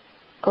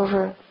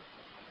over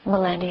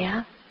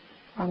millennia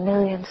or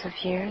millions of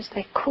years.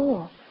 They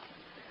cool.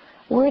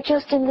 We're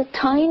just in the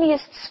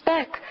tiniest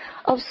speck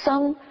of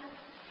some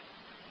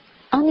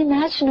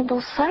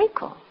unimaginable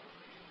cycle.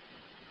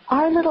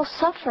 Our little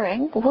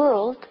suffering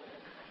world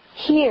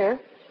here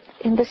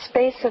in the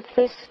space of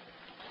this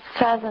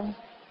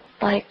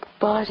fathom-like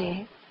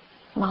body,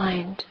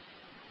 mind,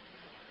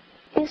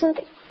 isn't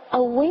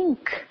a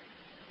wink.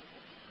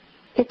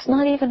 It's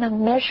not even a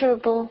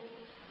measurable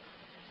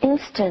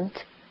instant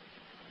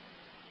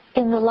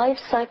in the life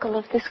cycle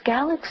of this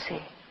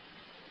galaxy.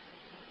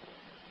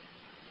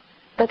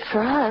 But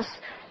for us,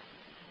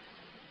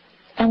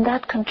 and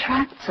that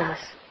contracts us.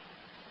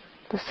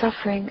 The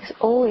suffering is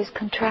always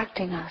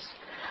contracting us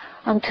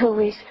until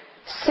we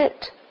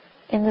sit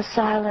in the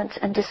silence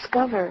and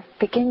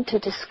begin to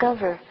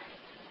discover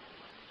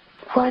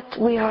what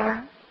we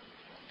are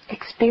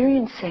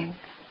experiencing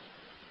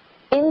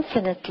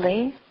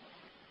infinitely,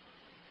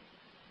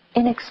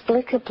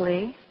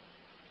 inexplicably,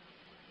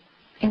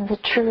 in the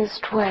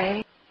truest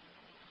way,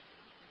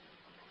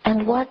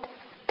 and what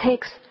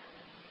takes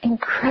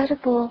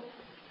incredible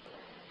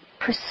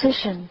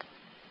precision.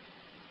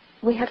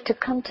 We have to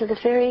come to the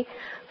very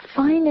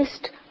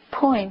finest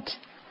point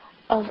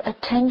of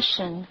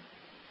attention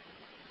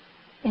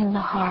in the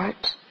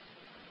heart,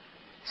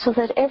 so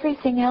that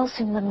everything else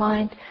in the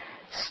mind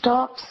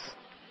stops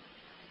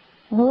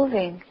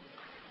moving,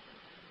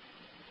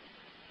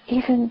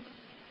 even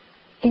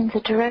in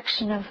the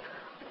direction of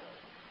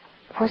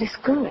what is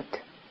good.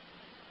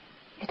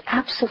 It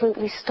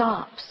absolutely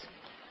stops.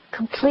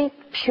 Complete,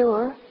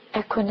 pure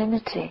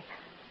equanimity,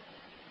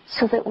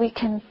 so that we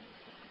can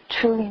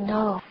truly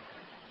know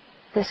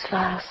this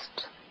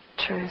vast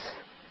truth.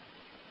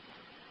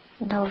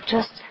 Know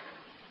just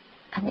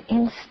an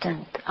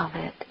instant of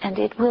it, and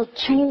it will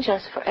change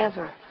us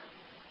forever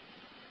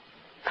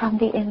from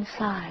the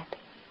inside.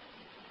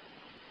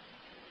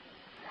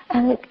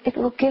 And it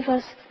will give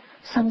us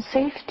some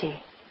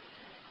safety.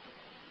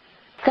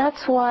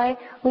 That's why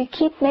we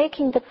keep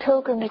making the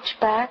pilgrimage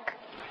back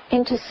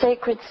into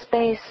sacred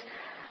space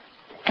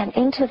and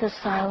into the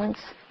silence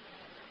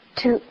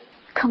to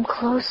come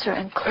closer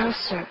and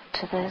closer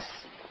to this.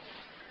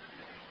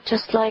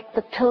 Just like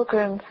the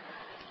pilgrim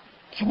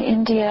in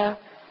India,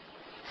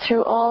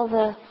 through all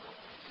the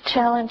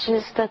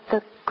challenges that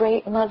the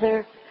Great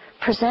Mother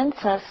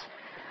presents us,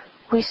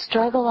 we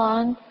struggle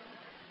on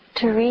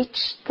to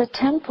reach the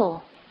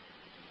temple,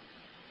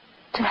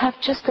 to have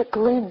just a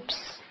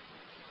glimpse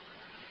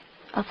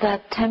of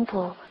that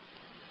temple.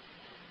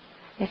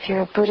 If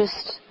you're a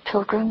Buddhist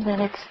pilgrim, then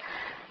it's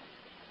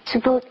to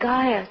Bodh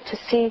Gaya, to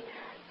see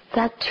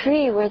that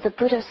tree where the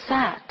Buddha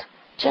sat,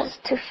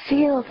 just to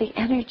feel the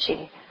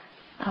energy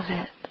of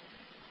it.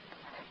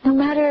 No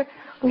matter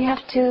we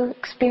have to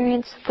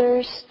experience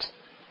thirst,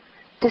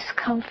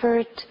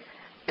 discomfort,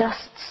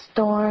 dust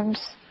storms,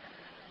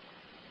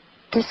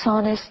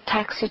 dishonest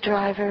taxi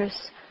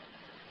drivers,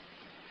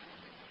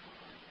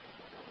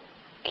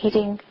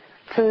 eating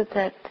food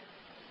that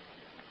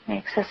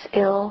makes us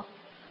ill,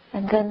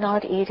 and then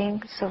not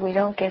eating so we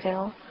don't get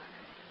ill.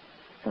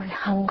 We're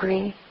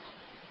hungry.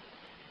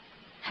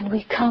 And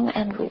we come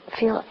and we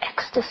feel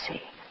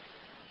ecstasy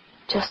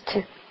just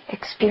to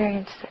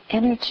experience the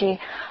energy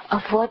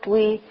of what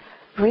we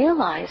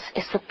realize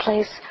is the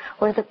place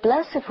where the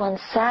Blessed One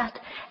sat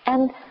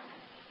and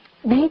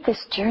made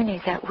this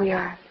journey that we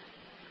are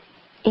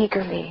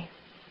eagerly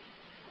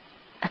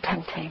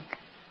attempting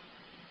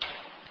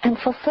and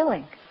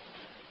fulfilling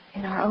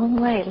in our own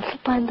way, little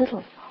by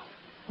little.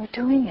 We're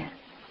doing it.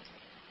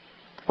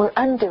 We're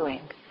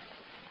undoing.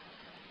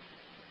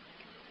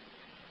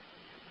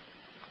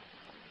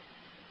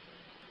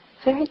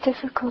 Very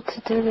difficult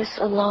to do this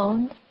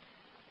alone.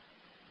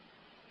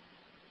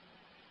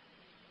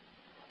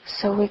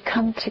 So we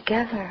come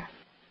together.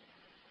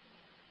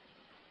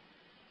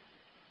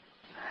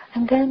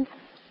 And then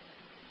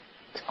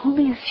it's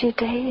only a few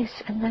days,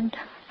 and then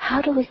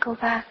how do we go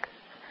back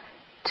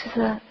to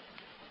the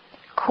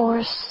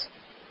coarse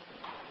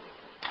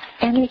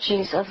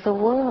energies of the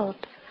world,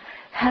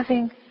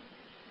 having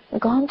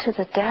gone to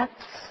the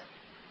depths,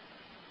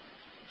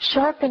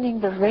 sharpening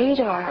the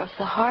radar of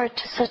the heart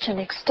to such an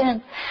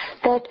extent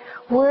that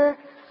we're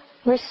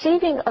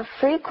receiving a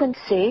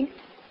frequency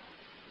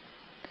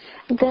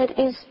that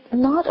is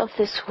not of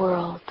this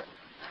world.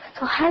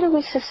 So how do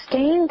we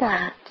sustain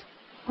that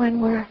when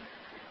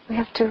we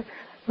have to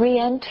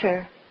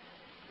re-enter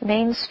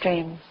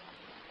mainstream?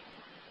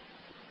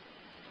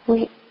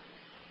 We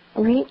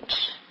reach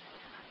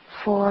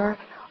for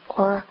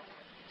or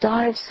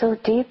dive so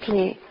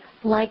deeply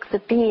like the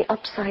bee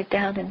upside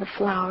down in the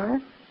flower,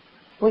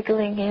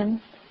 wiggling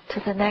in to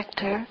the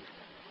nectar.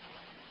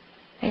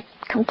 It's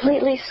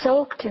completely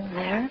soaked in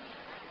there.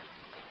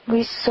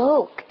 We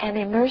soak and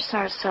immerse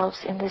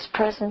ourselves in this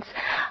presence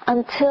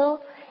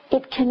until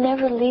it can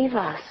never leave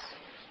us.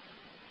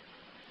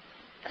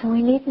 And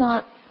we need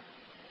not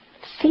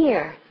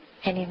fear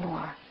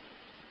anymore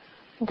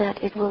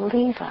that it will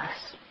leave us.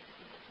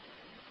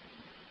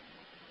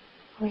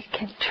 We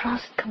can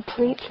trust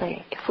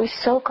completely. If we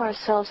soak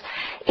ourselves,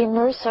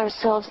 immerse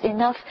ourselves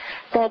enough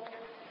that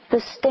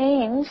the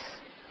stains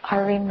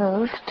are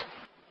removed,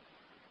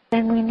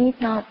 then we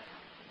need not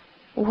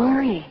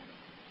worry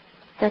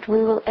that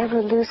we will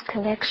ever lose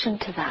connection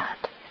to that.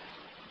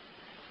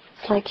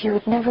 It's like you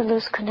would never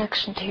lose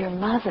connection to your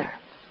mother.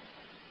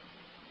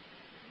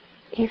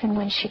 Even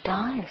when she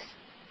dies,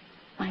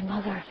 my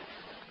mother,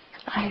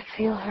 I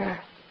feel her.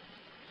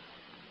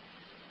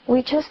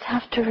 We just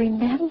have to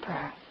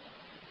remember.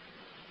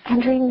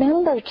 And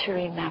remember to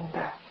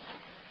remember.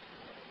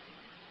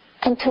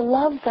 And to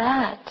love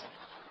that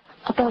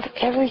above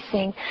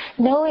everything,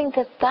 knowing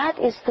that that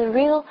is the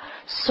real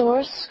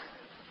source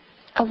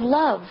of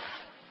love.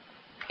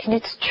 In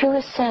its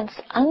truest sense,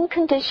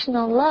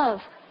 unconditional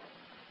love.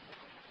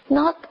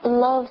 Not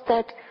love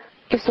that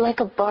is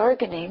like a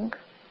bargaining.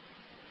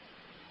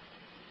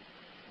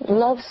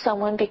 Love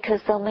someone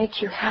because they'll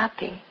make you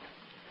happy.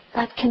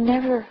 That can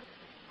never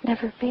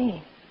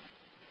be.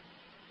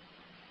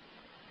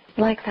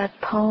 Like that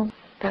poem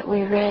that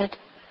we read,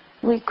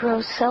 we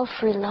grow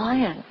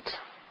self-reliant.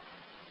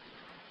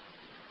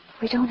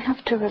 We don't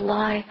have to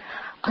rely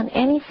on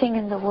anything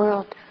in the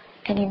world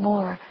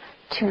anymore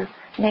to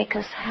make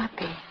us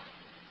happy.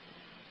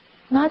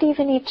 Not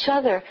even each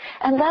other.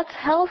 And that's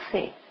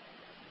healthy.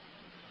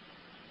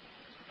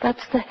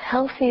 That's the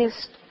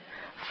healthiest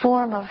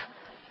form of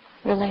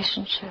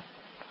relationship.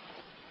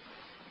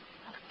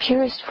 The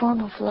purest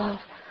form of love.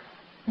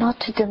 Not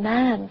to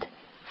demand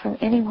from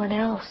anyone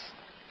else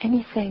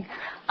anything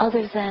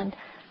other than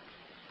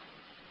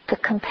the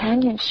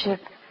companionship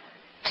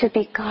to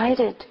be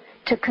guided,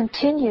 to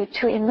continue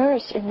to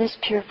immerse in this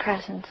pure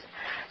presence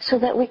so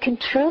that we can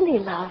truly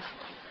love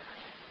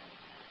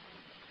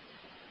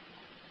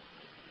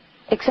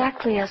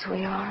exactly as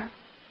we are.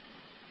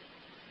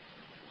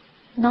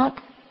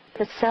 Not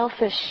the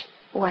selfish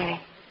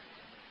way,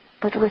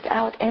 but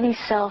without any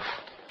self,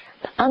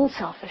 the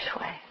unselfish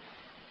way.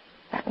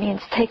 That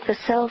means take the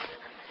self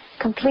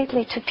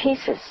completely to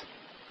pieces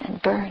and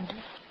burn.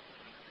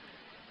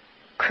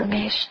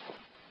 Cremation.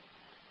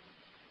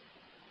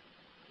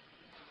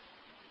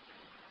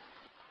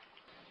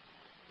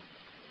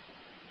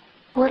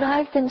 What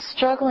I've been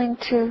struggling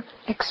to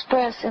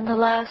express in the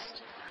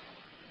last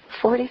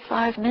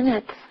 45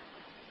 minutes,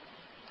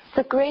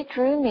 the great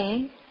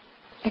Rumi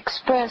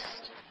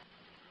expressed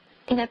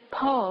in a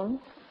poem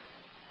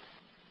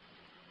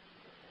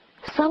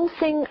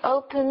Something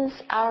opens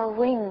our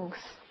wings.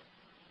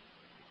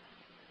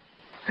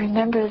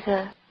 Remember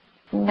the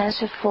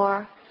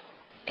metaphor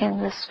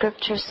in the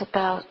scriptures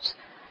about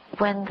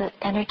when the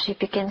energy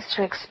begins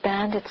to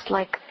expand, it's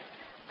like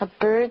a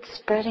bird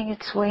spreading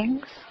its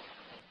wings.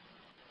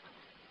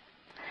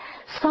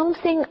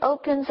 Something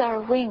opens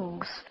our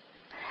wings.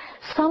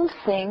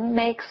 Something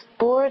makes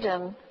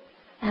boredom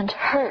and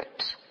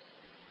hurt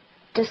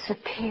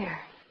disappear.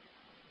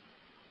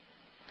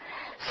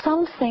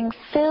 Something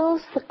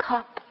fills the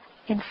cup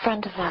in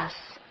front of us.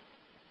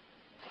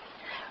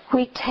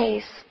 We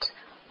taste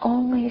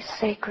only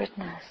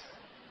sacredness.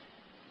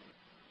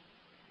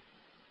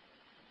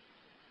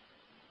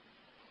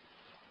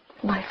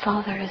 My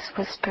Father is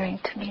whispering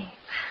to me,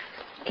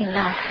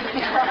 enough.